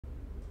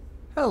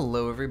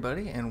Hello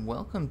everybody and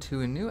welcome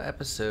to a new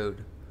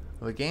episode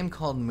of a game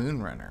called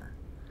Moonrunner.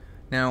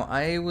 Now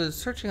I was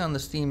searching on the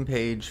Steam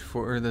page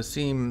for the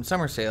Steam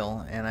summer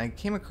sale and I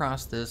came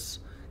across this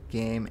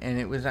game and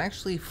it was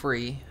actually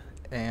free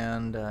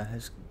and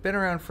has been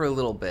around for a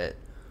little bit,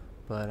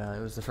 but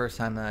it was the first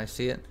time that I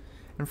see it.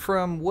 And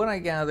from what I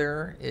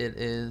gather, it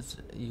is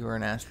you're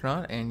an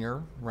astronaut and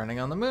you're running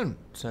on the moon.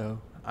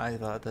 So I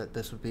thought that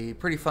this would be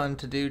pretty fun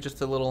to do,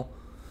 just a little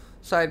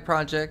side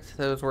project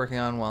that I was working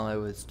on while I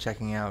was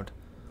checking out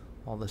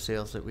all the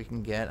sales that we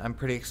can get. I'm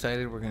pretty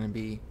excited. We're going to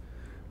be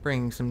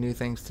bringing some new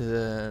things to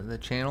the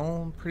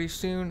channel pretty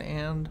soon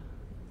and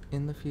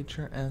in the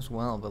future as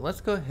well. But let's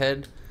go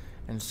ahead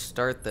and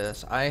start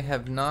this. I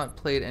have not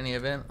played any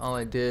of it. All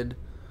I did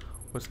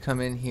was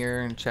come in here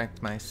and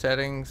checked my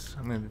settings.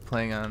 I'm going to be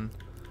playing on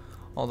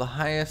all the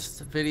highest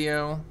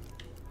video.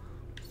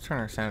 Let's turn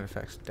our sound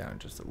effects down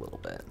just a little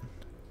bit.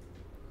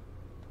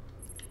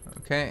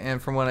 Okay,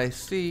 and from what I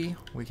see,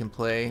 we can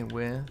play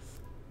with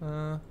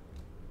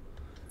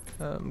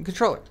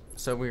controller.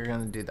 So we're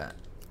going to do that.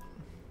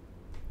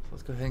 So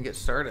let's go ahead and get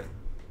started.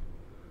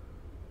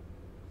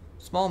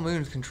 Small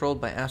moons controlled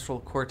by Astral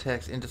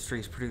Cortex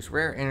Industries produce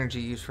rare energy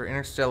used for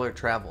interstellar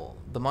travel.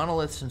 The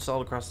monoliths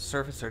installed across the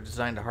surface are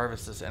designed to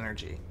harvest this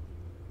energy.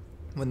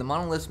 When the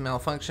monoliths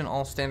malfunction,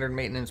 all standard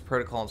maintenance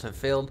protocols have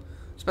failed.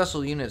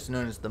 Special units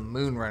known as the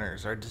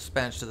Moonrunners are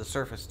dispatched to the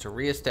surface to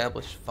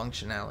re-establish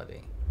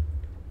functionality.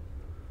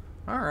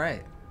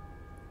 Alright.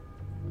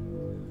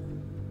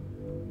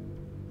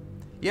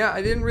 Yeah,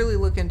 I didn't really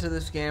look into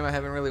this game. I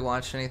haven't really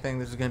watched anything.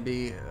 This is going to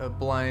be a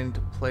blind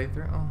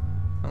playthrough. Oh,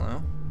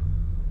 hello.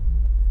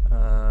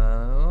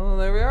 Oh,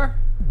 there we are.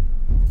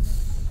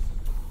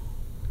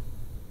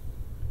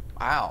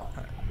 Wow.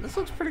 This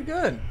looks pretty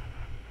good.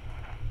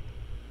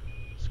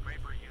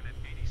 Scraper Unit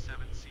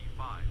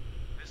 87C5.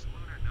 This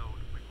lunar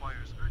node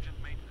requires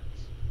urgent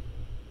maintenance.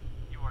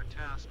 You are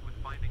tasked with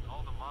finding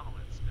all the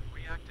monoliths and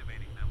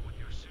reactivating them with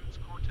your suit's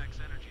Cortex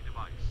energy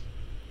device.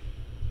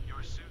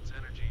 Your suit's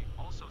energy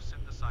also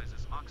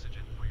synthesizes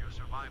oxygen for your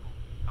survival.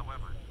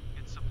 However,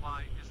 its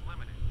supply is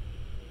limited.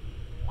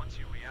 Once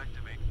you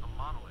reactivate a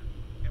monolith,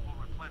 it will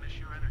replenish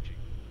your energy.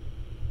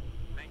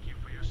 Thank you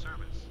for your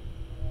service.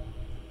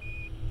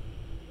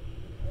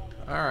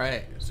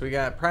 Alright, so we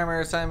got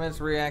primary assignments,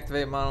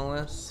 reactivate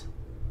monoliths.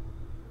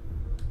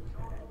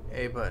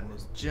 A button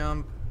is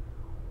jump.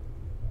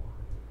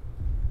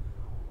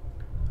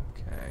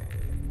 Okay.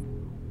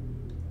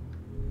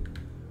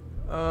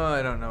 Oh,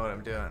 I don't know what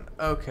I'm doing.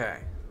 Okay,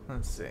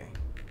 let's see.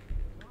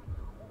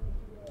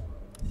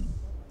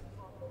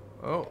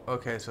 Oh,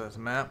 okay, so that's a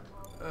map.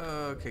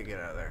 Okay, get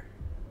out of there.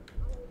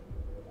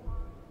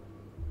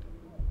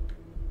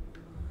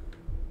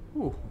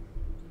 Ooh,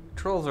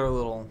 controls are a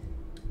little...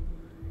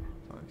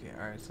 Okay,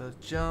 alright, so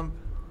let's jump.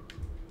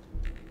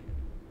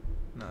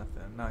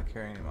 Nothing, not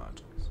carrying any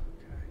modules.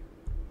 Okay.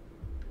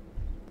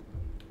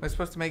 Am I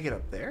supposed to make it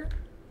up there?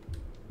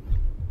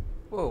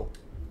 Whoa.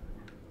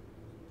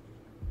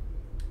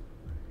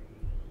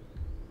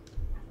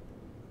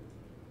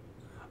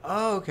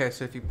 Oh, okay,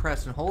 so if you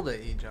press and hold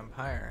it, you jump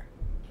higher.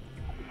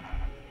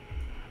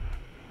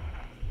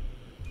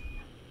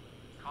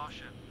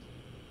 Caution.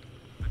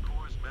 The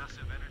core's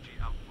massive energy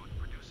output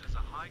produces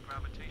a high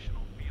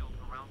gravitational field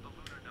around the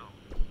lunar node.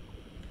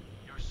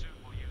 Your suit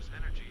will use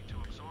energy to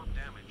absorb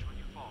damage when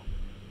you fall.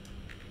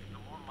 The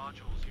more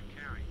modules you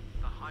carry,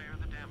 the higher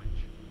the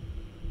damage.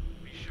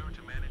 Be sure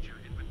to manage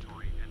your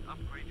inventory and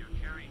upgrade your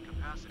carrying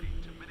capacity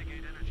to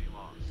mitigate energy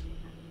loss.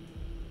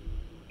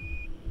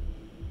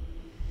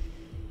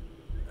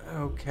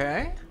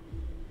 Okay.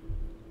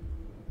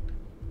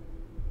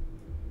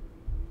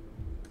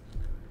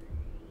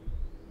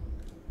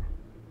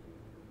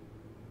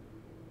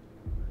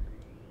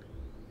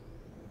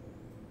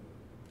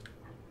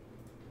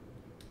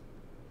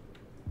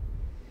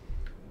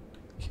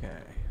 Okay.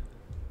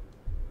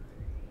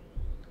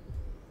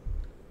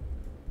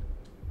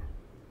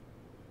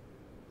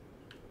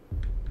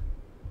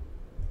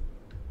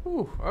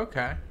 Ooh,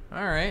 okay.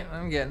 Alright,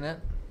 I'm getting it.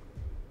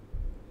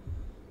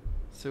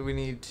 So we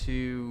need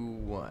to,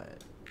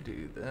 what?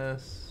 Do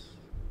this.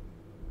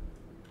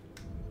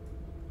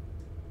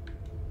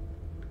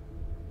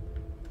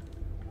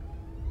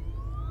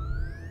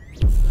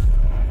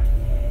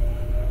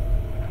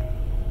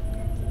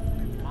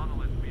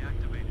 Monolith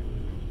reactivated.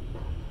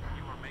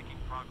 You are making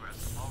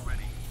progress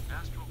already.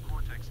 Astral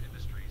Cortex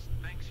Industries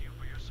thanks you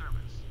for your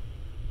service.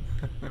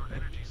 Your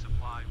energy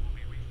supply will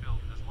be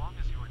refilled as long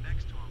as you are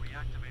next to a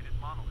reactivated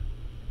monolith.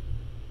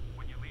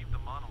 When you leave the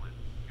monolith,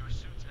 your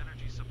suit's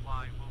energy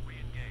supply will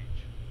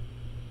re-engage.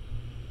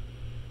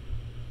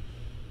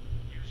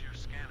 Use your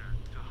scanner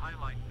to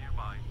highlight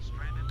nearby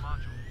stranded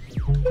modules.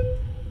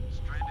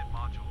 Stranded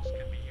modules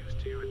can be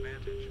used to your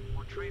advantage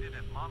or traded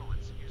at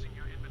monoliths using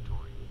your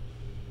inventory.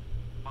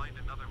 Find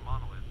another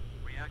monolith,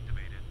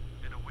 reactivate it,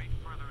 and await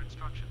further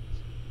instructions.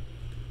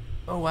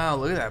 Oh wow,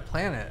 look at that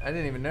planet. I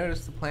didn't even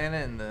notice the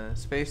planet and the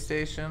space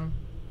station.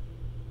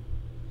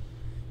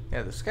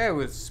 Yeah, the sky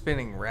was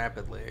spinning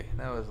rapidly.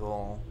 That was a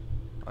little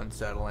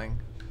unsettling.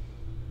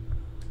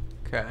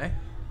 Okay.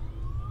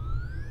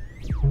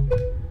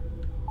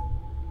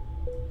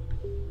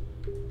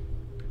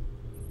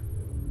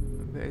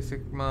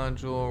 Basic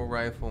module,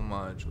 rifle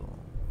module.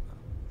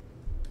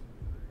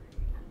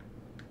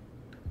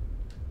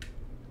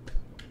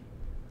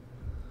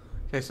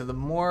 Okay, so the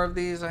more of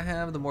these I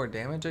have, the more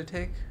damage I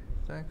take.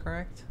 Is that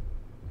correct?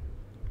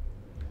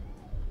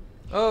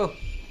 Oh!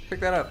 Pick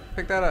that up.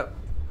 Pick that up.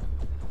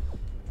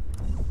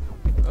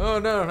 Oh,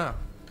 no, no.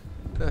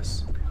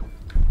 This.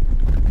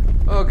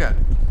 Oh, God.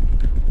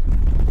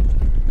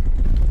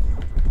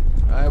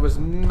 I was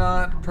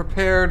not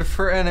prepared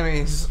for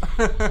enemies.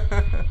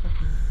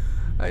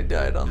 I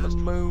died on the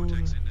moon.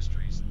 Cortex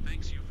Industries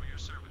thanks you for your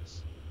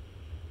service.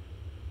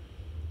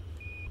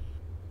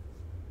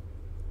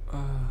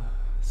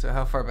 So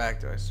how far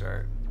back do I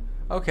start?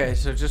 Okay,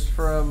 so just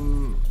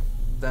from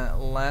that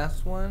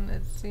last one,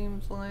 it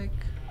seems like.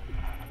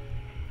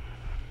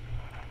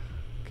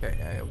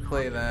 Okay, I'll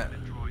play that.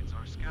 Unit droids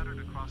are scattered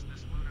across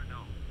this lunar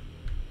node.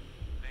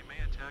 They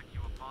may attack you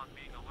upon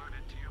being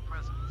alerted to your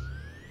presence.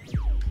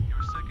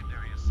 Your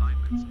secondary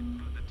assignments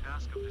include the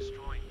task of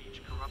destroying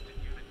each corrupted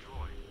unit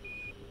droid.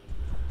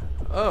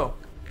 Oh.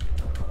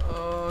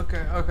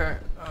 Okay, okay,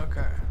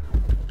 okay.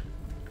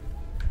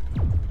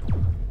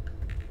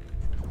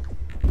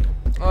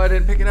 Oh, I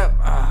didn't pick it up.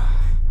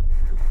 Ah.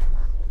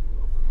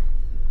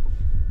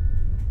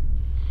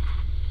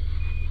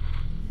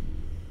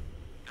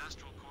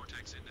 Astral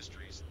Cortex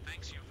Industries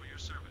thanks you for your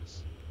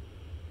service.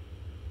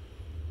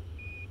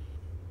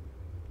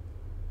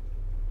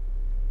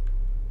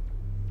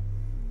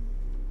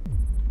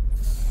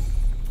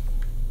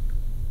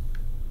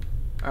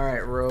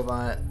 Alright,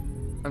 robot.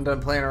 I'm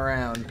done playing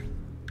around.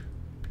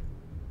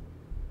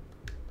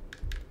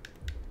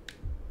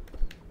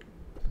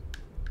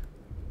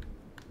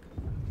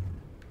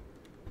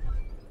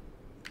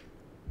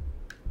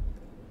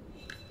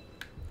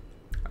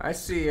 I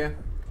see ya.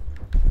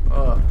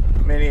 Oh,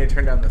 may need to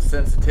turn down the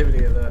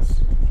sensitivity of this.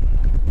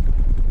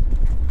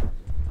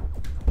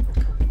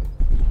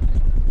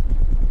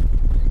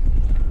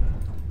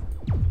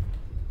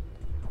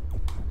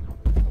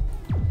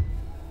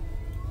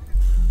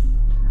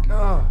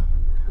 Oh.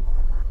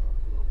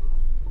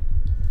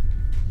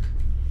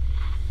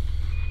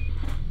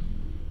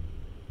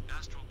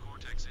 Astral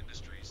Cortex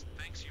Industries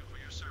thanks you for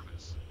your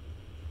service.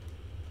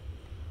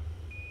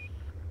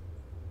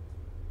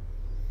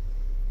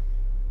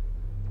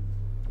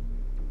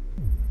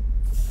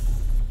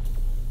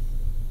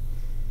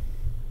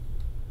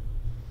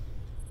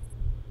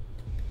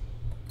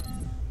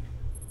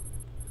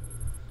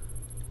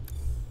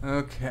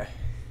 Okay.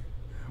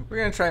 We're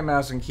gonna try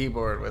mouse and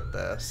keyboard with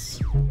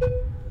this.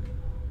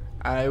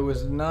 I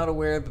was not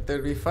aware that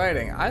there'd be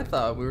fighting. I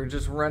thought we were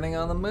just running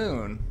on the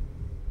moon.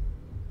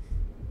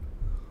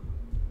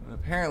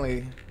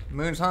 Apparently, the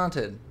moon's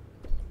haunted.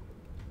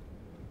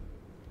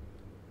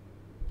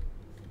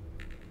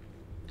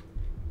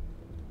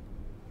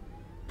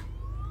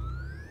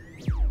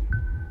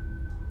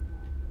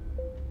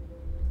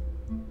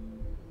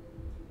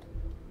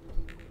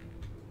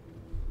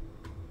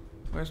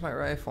 Where's my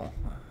rifle?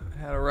 I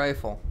had a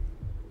rifle.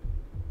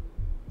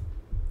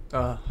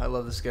 Oh, I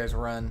love this guy's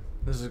run.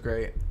 This is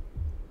great.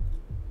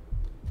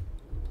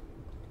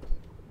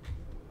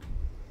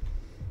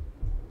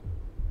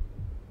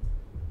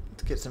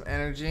 Let's get some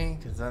energy,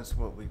 because that's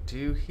what we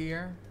do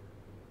here.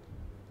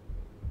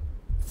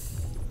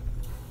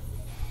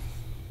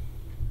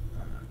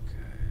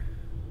 Okay.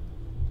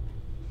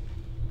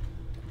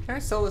 Can I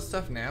sell this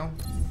stuff now?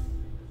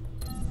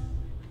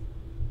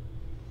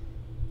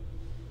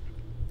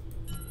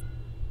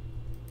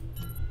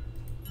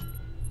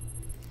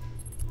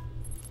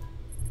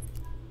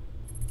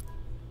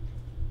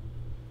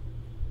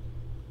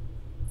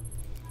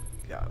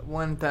 Got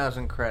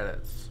 1,000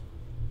 credits.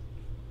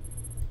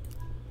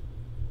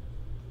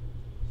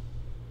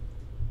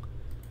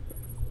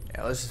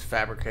 Yeah, let's just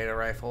fabricate a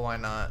rifle. Why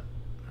not?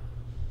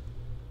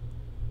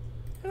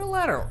 And a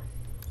ladder.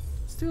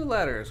 Let's do a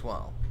ladder as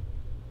well.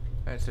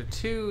 Alright, so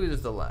 2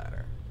 is the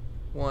ladder.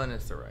 1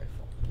 is the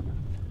rifle.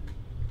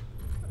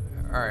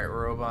 Alright,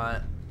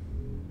 robot.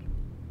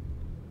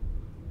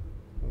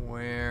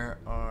 Where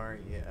are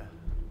ya?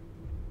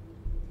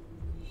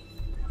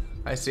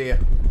 I see ya.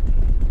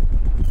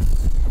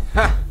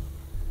 Ha!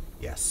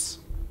 Yes.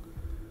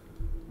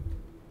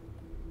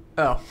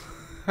 Oh,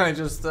 I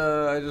just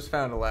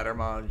found a ladder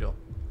module.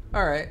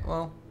 All right,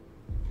 well,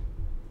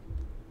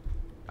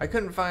 I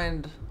couldn't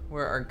find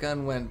where our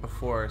gun went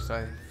before, so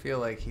I feel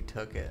like he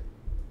took it.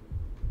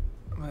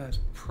 That's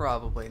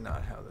probably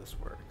not how this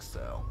works,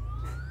 so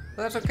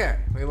but that's okay.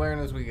 We learn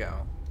as we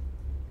go.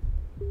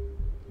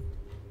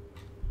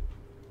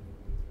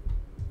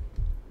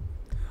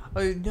 Oh,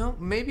 you know,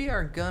 maybe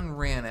our gun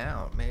ran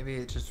out. Maybe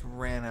it just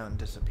ran out and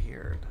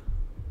disappeared.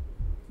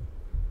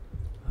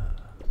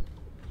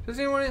 Does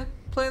anyone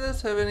play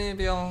this? Have any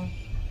of y'all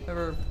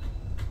ever...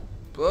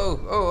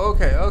 Oh,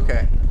 okay,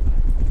 okay.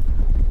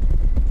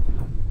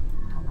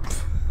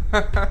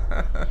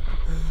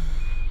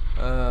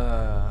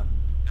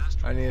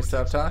 I need to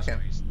stop talking.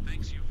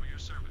 Thanks you for your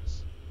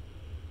service.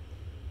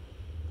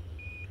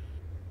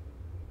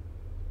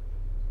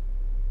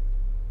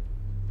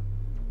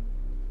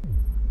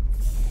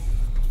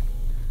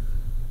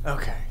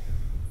 Okay.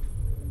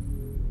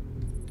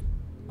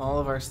 All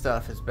of our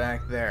stuff is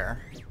back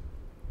there.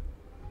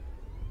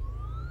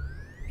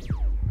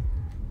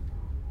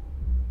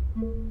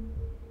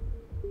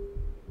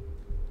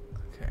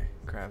 Okay,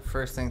 grab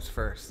first things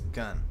first,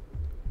 gun.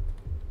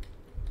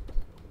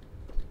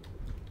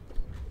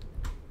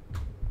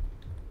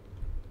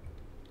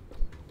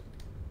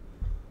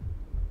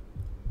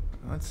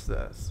 What's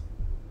this?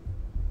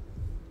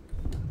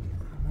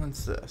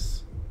 What's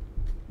this?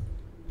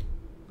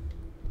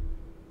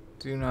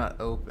 Do not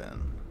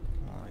open.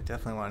 Well, I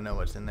definitely want to know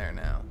what's in there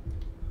now.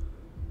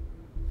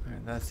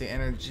 Alright, that's the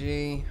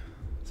energy.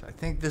 So I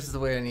think this is the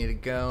way I need to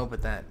go,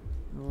 but that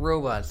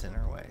robot's in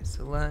our way.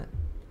 So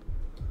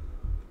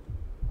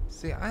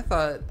see, I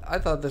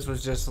thought this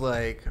was just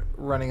like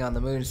running on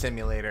the moon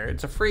simulator.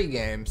 It's a free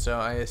game, so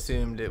I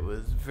assumed it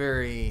was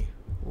very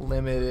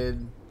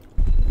limited.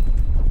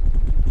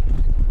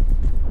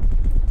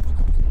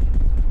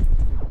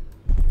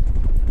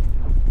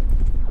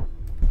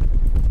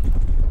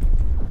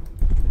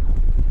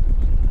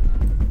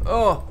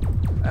 Oh,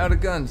 out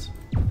of guns.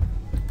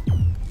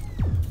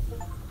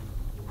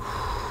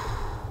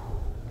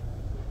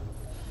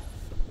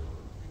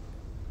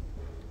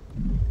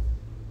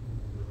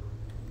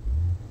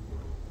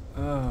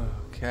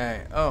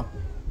 Okay. Oh,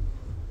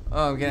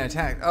 I'm getting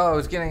attacked. Oh, I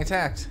was getting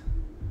attacked.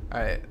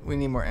 All right, we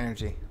need more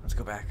energy. Let's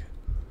go back.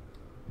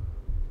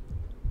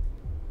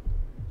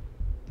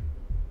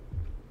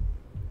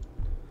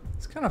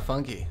 It's kind of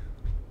funky.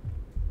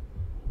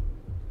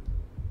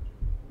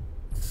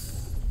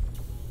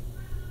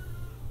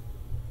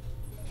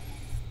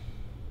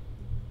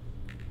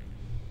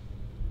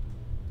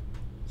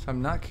 So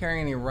I'm not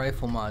carrying any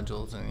rifle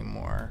modules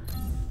anymore.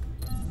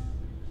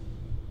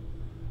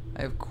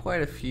 I have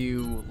quite a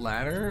few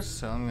ladders,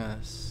 so I'm gonna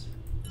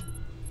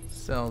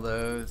sell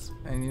those.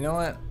 And you know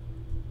what?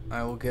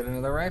 I will get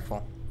another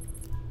rifle.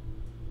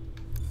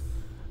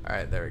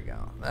 Alright, there we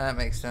go. That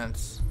makes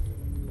sense.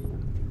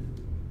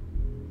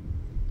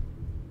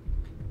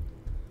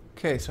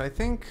 Okay, so I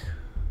think...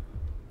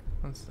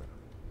 What's that?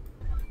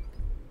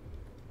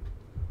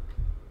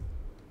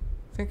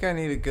 I think I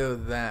need to go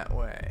that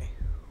way.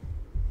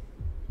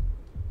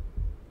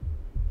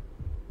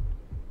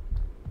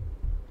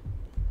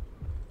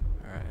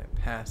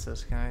 Past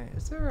this guy.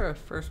 Is there a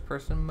first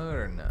person mode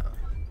or no?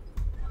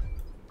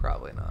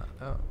 Probably not.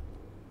 Oh.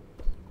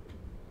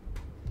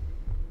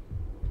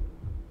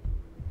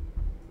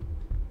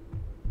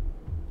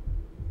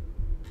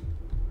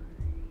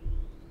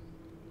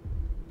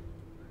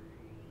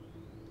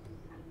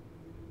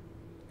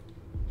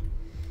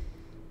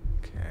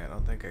 Okay, I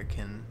don't think I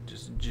can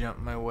just jump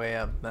my way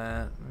up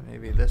that.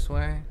 Maybe this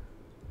way?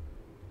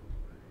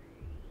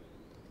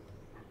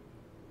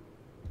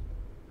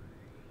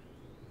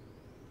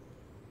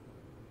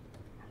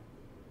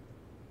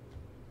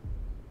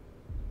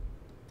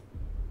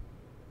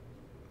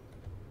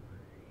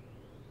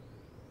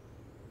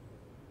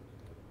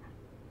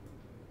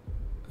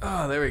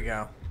 Oh, there we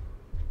go.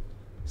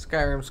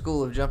 Skyrim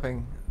School of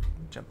Jumping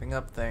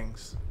up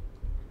things.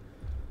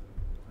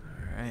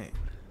 Alright.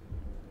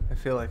 I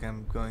feel like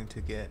I'm going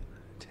to get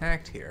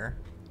attacked here.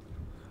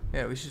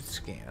 Yeah, we should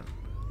scan.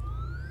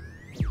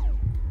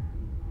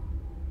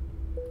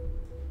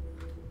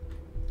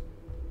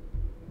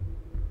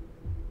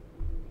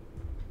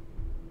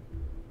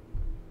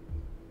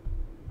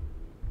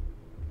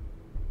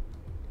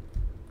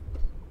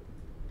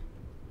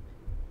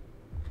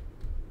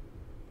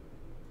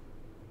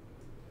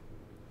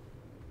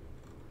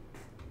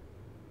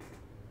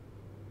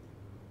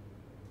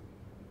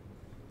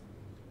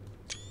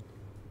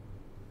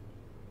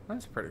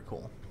 That's pretty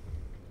cool.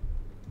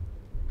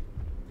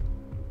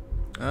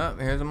 Oh,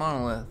 here's a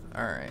monolith.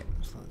 Alright,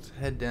 so let's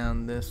head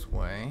down this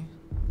way.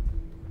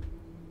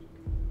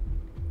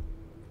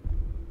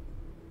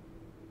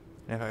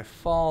 And if I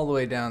fall all the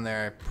way down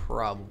there, I'm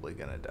probably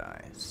gonna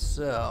die.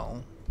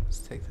 So, let's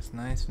take this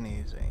nice and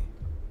easy.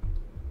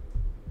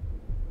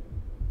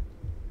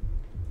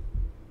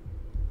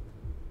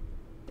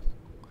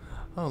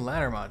 Oh,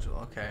 ladder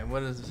module. Okay,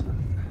 what is this?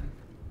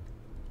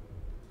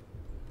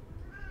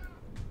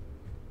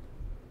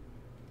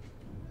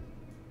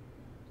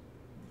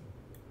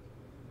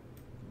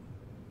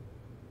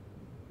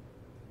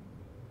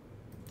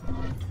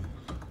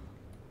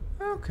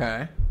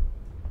 Okay.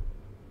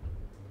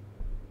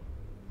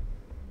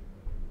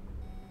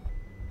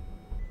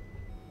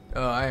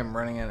 Oh, I am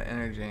running out of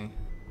energy.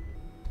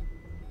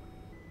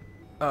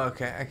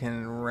 Okay, I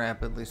can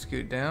rapidly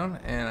scoot down,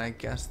 and I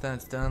guess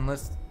that's done.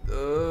 Let's...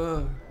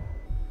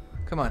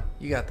 Come on,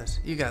 you got this.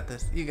 You got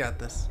this. You got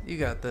this. You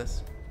got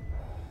this.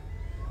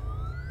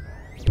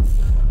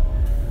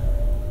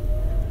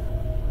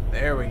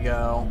 There we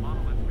go.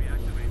 Monolith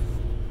reactivated.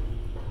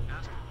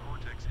 Astral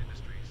Cortex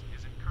Industries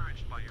is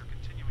encouraged by your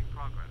continuing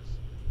progress.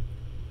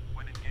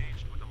 When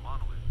engaged with a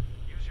monolith,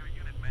 use your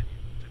unit menu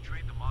to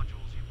trade the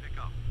modules you pick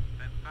up,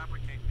 then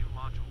fabricate new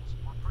modules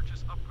or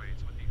purchase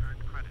upgrades with the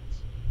earned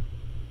credits.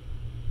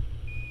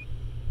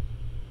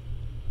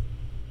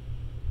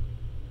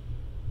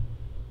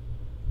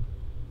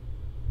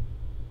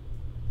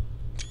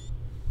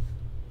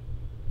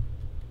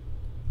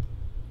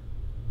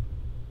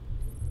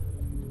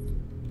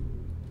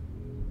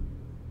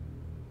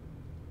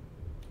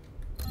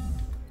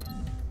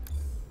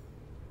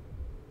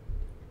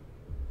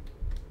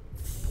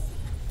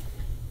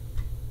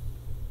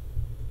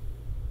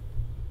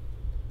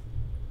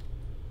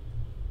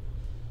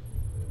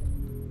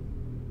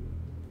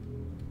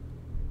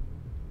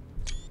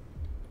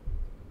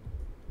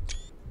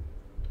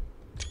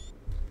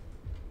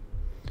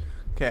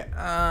 Okay,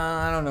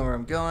 I don't know where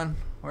I'm going.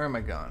 Where am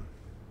I going?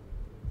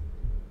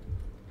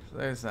 So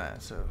there's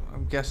that. So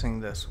I'm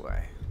guessing this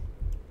way.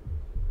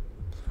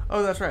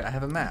 Oh, that's right. I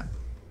have a map.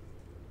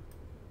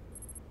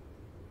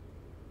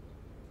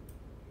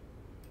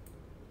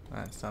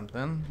 That's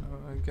something,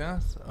 I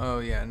guess. Oh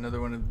yeah, another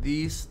one of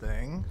these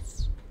things.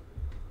 Is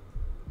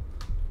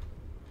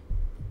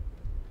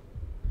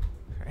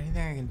there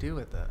anything I can do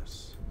with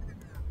this?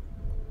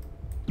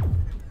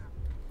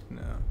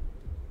 No.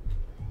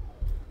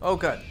 Oh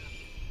god.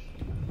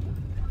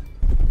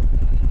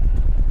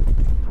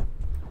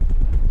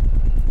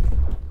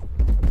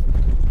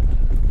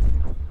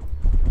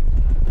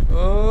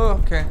 Oh,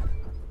 okay.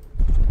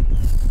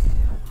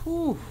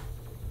 Whew.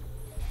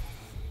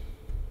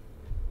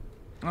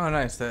 Oh,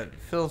 nice. That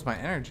fills my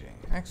energy.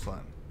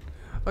 Excellent.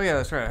 Oh, yeah,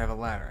 that's right. I have a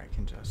ladder. I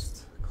can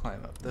just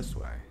climb up this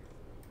way.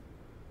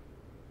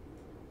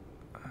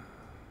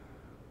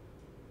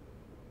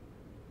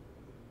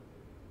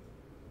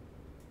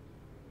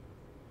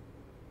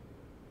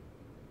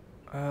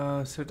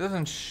 So it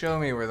doesn't show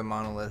me where the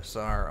monoliths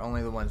are,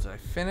 only the ones that I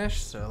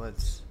finished. So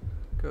let's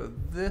go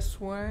this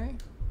way.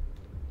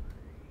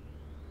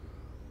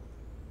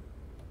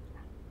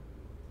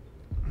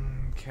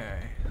 Okay.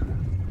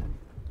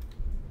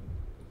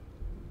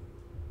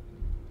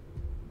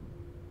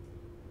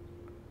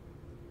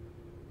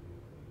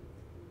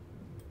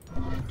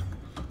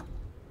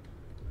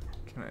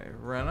 Can I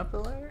run up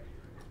the ladder?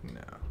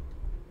 No.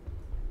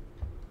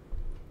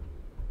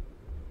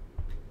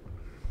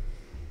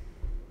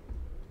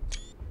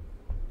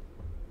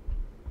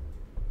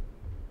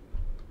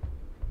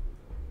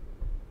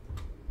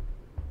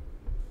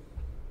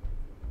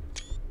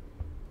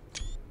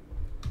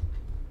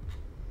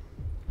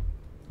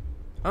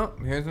 Oh,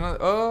 here's another.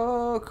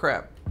 Oh,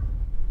 crap.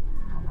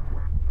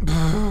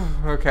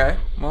 Okay,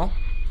 well.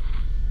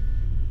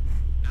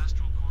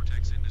 Astral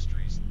Cortex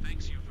Industries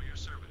thanks you for your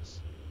service.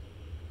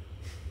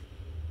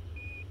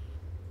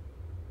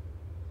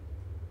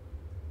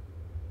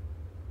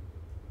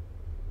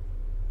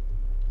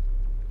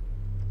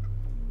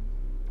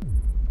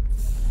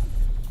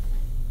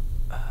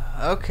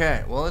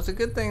 Okay, well, it's a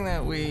good thing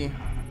that we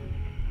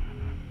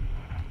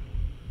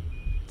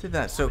did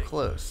that so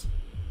close.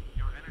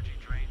 Your energy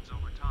drains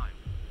over time,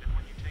 and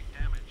when you take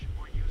damage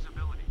or use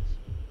abilities.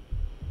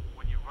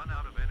 When you run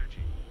out of energy,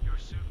 your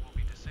suit will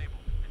be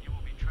disabled, and you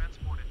will be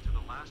transported to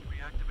the last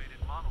reactivated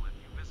monolith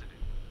you visited.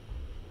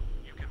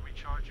 You can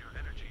recharge your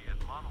energy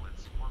at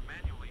monoliths or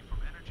manually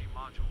from energy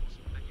modules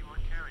that you are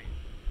carrying.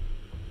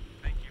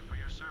 Thank you for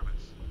your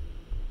service.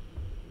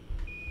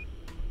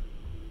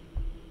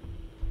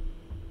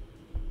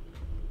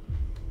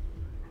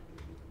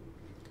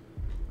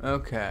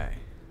 Okay.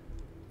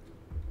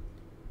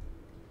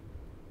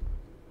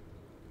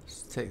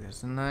 Let's take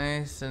this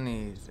nice and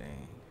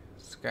easy.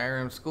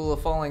 Skyrim School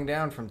of Falling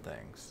Down from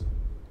Things.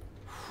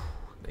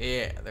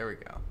 Yeah, there we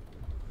go.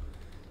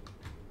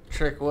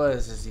 Trick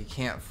is you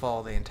can't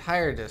fall the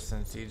entire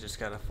distance, you just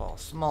gotta fall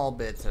small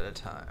bits at a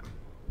time.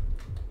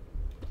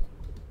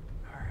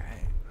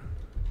 Alright.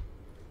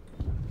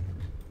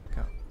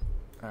 Go.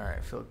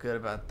 Alright, feel good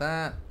about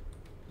that.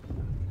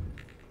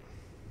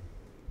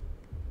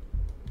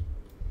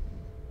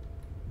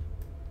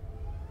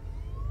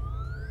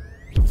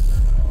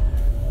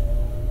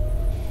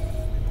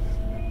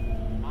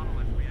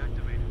 Monolith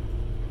reactivated.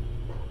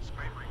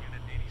 Scraper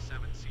Unit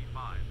 87C5,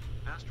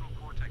 Astral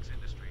Cortex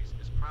Industries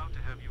is proud to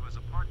have you as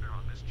a partner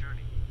on this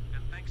journey,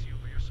 and thanks you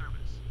for your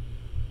service.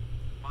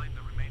 Find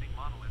the remaining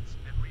monoliths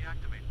and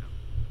reactivate them.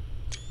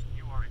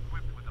 You are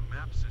equipped with a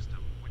map system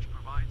which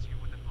provides you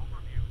with an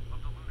overview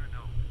of the lunar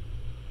node.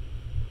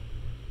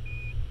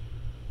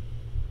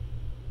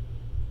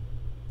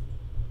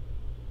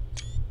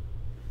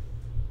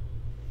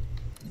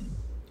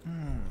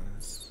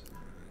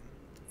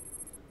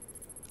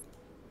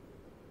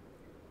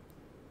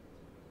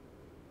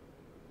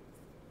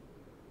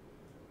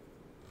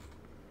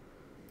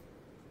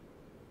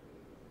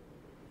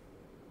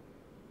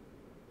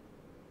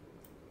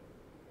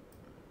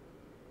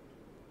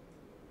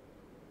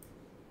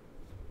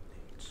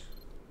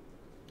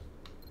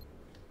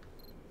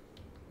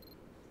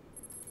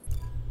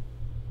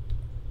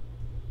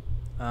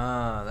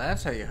 Ah,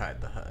 that's how you hide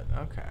the HUD.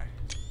 Okay.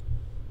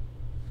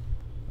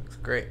 Looks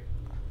great.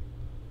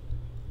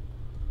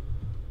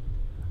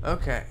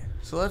 Okay,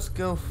 so let's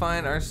go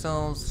find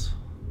ourselves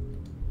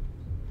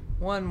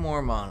one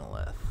more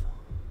monolith.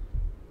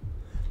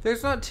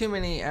 There's not too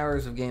many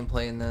hours of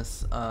gameplay in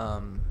this. I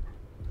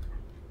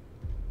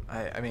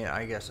mean,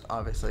 I guess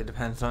obviously it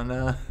depends on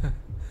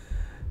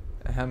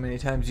how many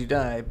times you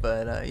die,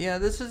 but yeah,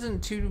 this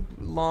isn't too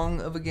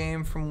long of a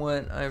game from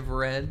what I've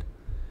read.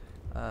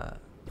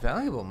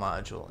 Valuable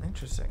module,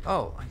 interesting.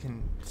 Oh, I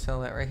can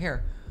sell that right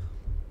here.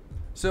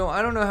 So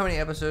I don't know how many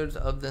episodes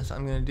of this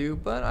I'm gonna do,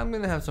 but I'm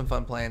gonna have some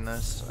fun playing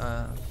this.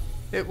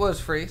 It was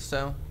free,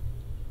 so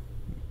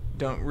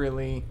don't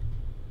really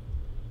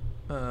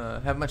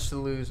have much to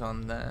lose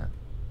on that.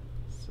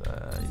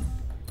 So,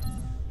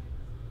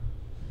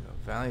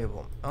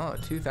 valuable. Oh,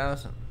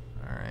 2,000.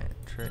 All right,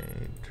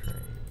 trade.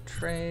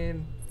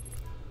 trade.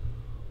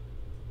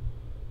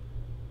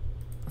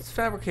 Let's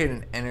fabricate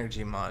an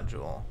energy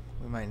module.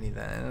 We might need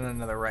that, and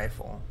another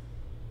rifle.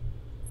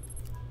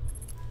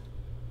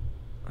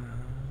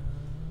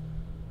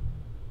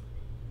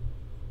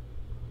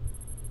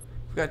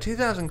 We've got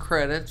 2,000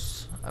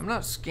 credits. I'm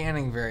not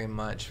scanning very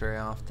much very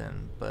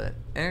often, but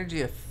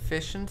energy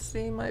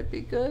efficiency might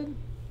be good.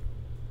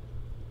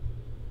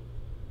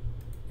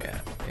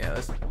 Yeah,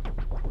 let's...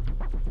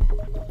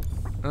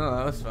 Oh,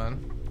 that was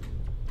fun.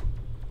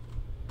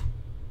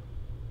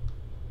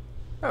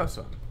 That was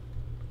fun.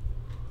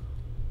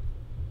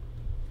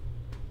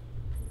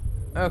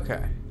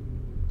 Okay.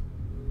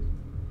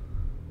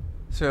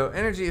 So,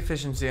 energy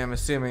efficiency, I'm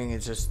assuming it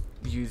just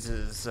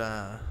uses,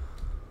 it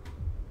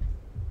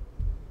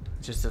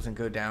just doesn't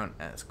go down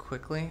as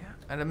quickly,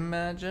 I'd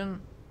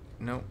imagine.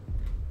 Nope.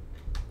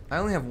 I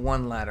only have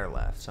one ladder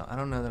left, so I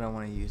don't know that I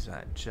want to use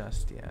that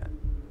just yet.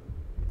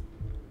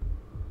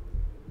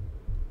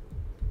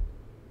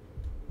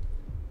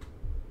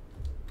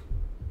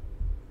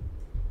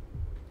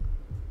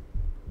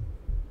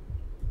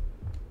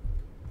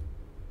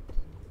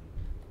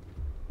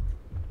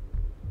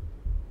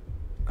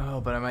 Oh,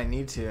 but I might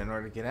need to in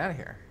order to get out of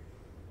here.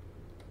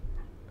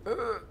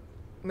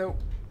 Nope.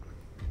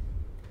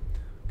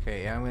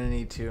 Okay, yeah, I'm gonna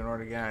need to in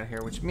order to get out of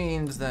here, which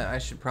means that I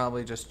should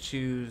probably just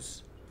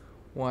choose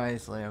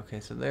wisely. Okay,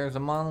 so there's a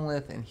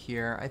monolith in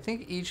here. I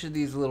think each of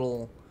these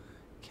little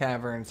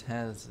caverns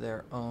has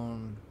their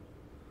own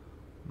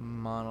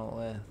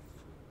monolith.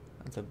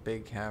 That's a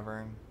big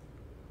cavern.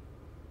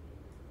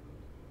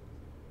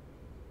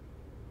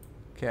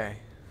 Okay,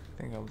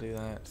 I think I'll do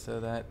that. So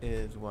that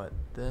is what,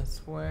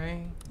 this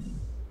way?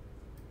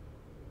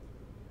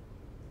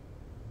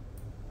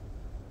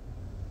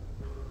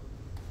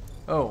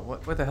 Oh,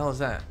 what the hell is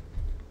that?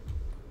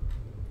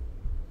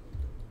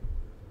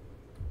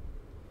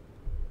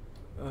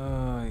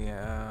 Oh,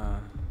 yeah.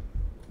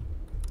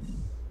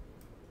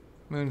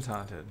 Moon's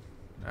haunted.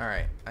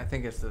 Alright, I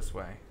think it's this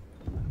way.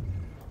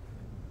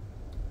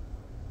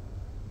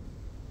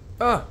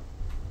 Oh!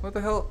 What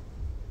the hell?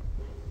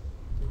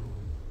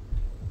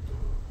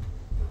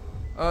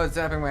 Oh, it's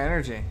zapping my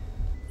energy.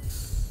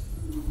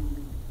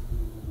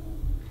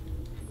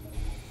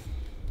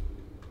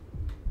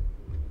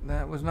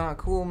 That was not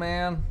cool,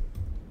 man.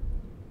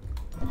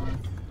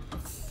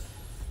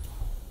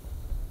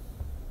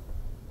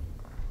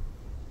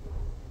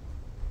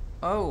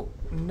 Oh,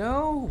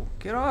 no!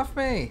 Get off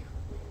me!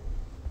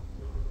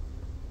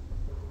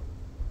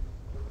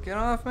 Get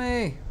off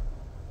me!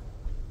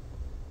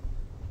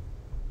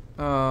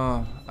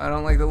 Oh, I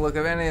don't like the look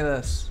of any of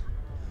this.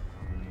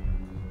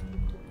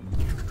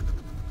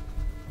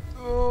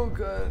 Oh,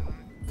 God.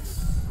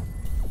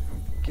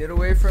 Get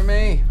away from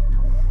me!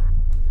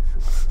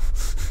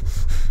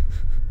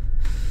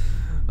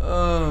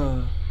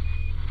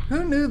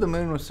 Who knew the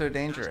moon was so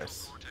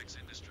dangerous? Cortex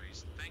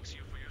Industries thanks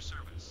you for your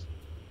service.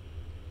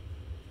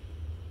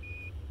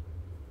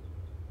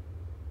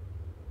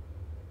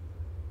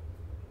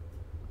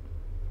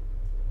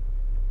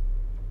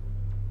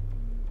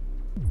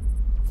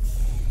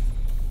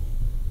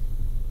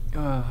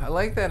 I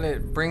like that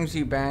it brings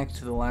you back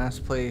to the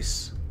last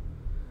place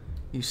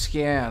you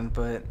scanned,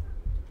 but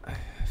I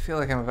feel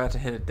like I'm about to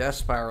hit a death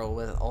spiral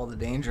with all the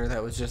danger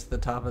that was just the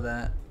top of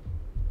that.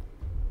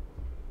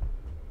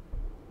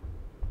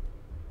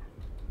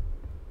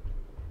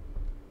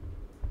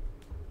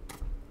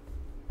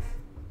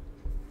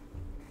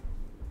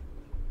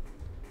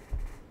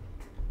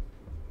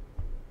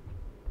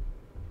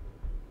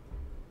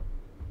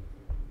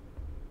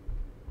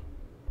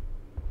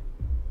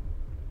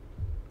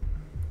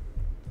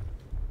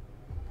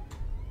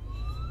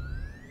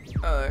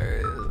 Oh, there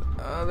it is.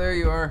 Oh, there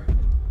you are.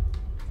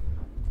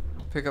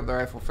 Pick up the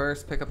rifle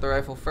first. Pick up the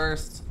rifle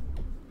first.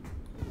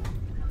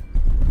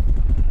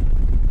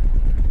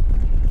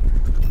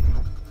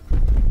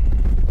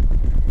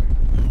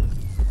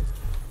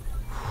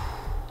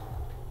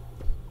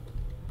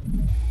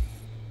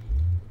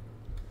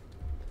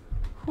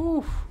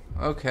 Whew.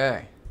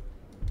 Okay.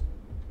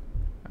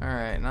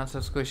 Alright, not so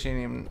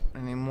squishy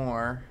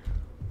anymore.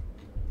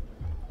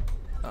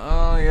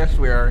 Oh, yes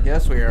we are.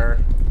 Yes we are.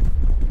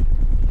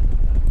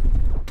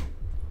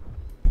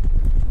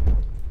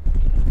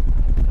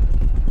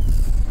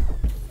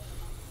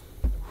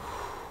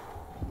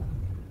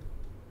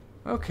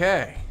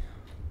 Okay.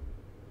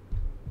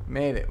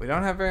 Made it. We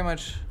don't have very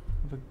much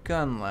of a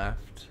gun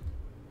left.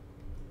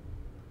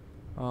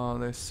 Oh,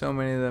 there's so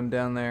many of them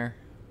down there.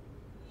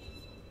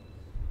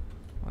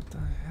 What the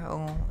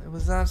hell? It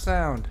was that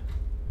sound.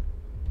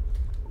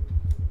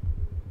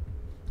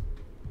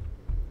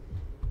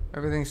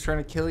 Everything's trying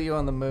to kill you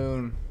on the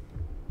moon.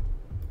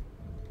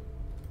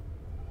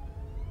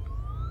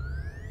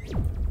 I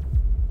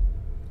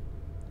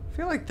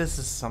feel like this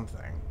is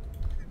something.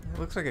 It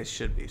looks like it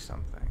should be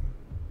something.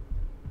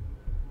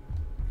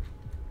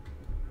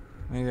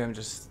 Maybe I'm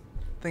just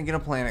thinking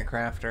of Planet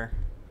Crafter.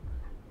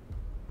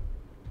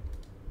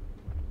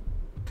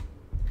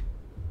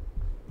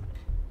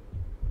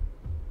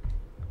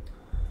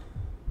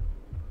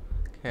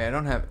 Okay, I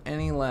don't have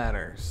any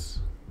ladders.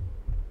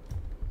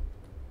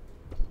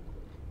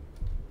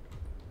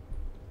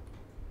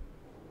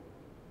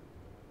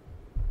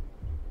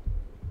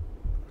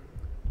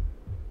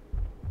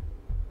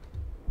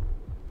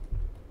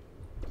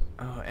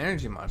 Oh,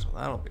 energy module.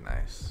 That'll be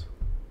nice.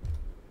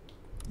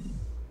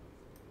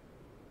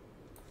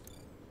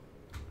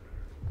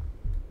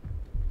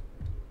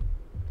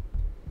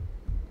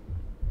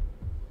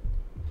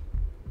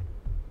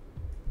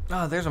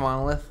 Oh, there's a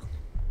monolith.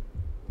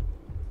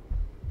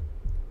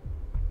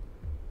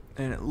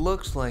 And it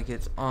looks like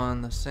it's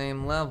on the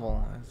same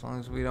level, as long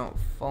as we don't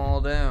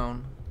fall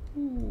down.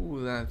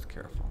 Ooh, that's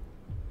careful.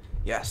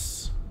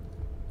 Yes.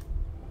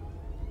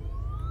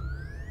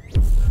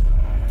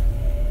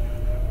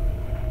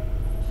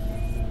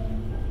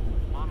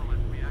 Monolith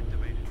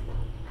reactivated.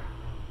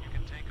 You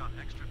can take on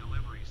extra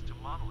deliveries to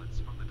monoliths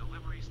from the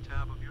Deliveries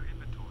tab of your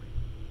inventory.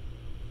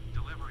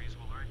 Deliveries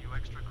will earn you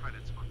extra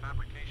credits for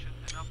fabrication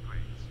and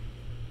upgrades.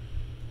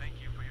 Thank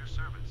you for your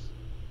service.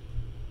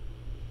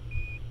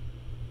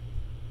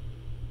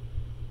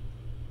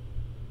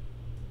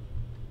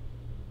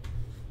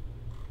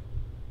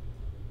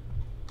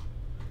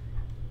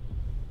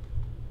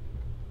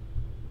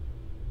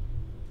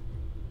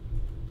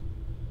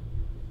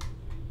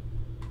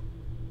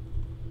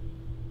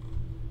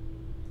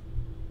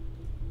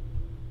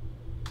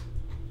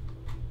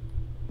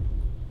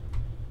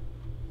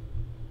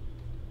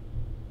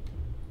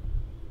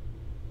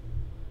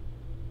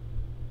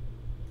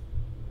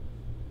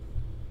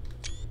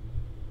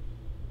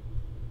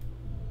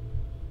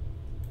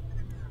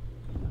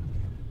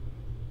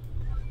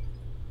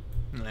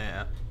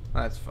 Yeah,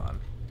 that's fun.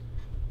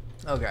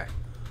 Okay,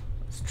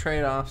 let's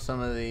trade off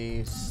some of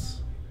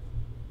these.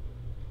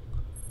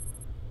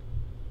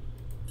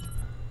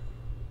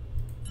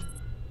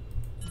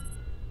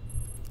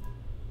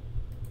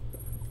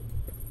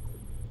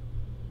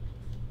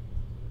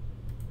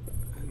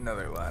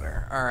 Another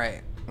ladder. All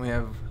right, we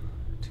have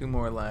 2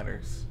 more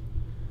ladders.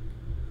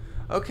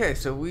 Okay,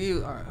 so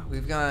we've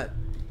got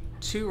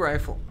 2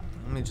 rifle.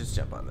 Let me just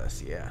jump on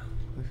this. Yeah,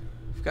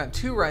 we've got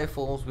 2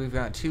 rifles. We've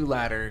got 2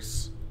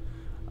 ladders.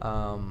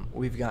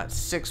 We've got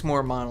 6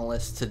 more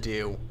monoliths to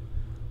do.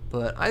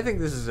 But I think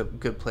this is a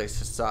good place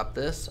to stop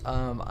this.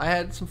 I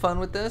had some fun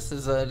with this.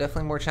 It's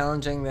definitely more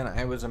challenging than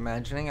I was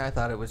imagining. I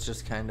thought it was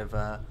just kind of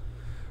a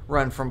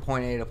run from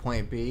point A to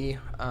point B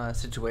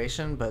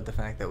situation, but the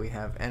fact that we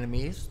have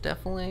enemies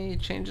definitely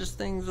changes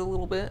things a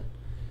little bit.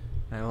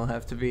 I will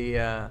have to be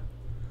to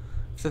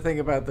think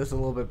about this a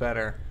little bit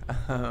better.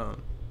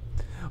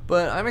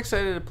 But I'm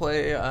excited to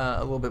play a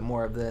little bit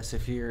more of this.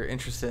 If you're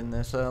interested in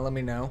this, let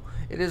me know.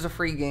 It is a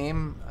free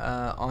game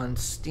on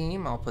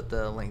Steam. I'll put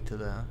the link to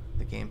the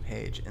game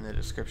page in the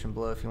description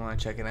below if you want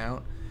to check it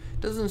out.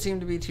 It doesn't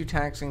seem to be too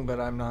taxing, but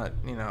I'm not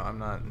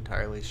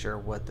entirely sure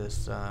what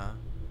this.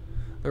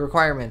 The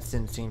requirements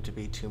didn't seem to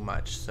be too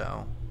much,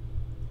 so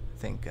I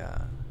think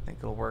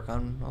it'll work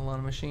on a lot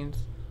of machines.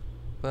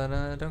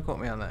 But don't quote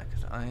me on that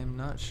because I am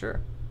not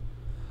sure.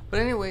 But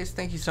anyways,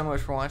 thank you so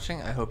much for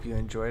watching. I hope you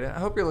enjoyed it. I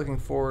hope you're looking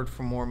forward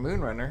for more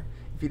Moonrunner.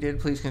 If you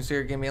did, please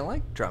consider giving me a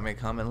like, drop me a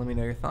comment, let me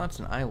know your thoughts,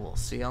 and I will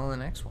see y'all in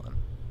the next one.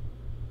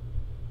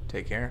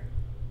 Take care.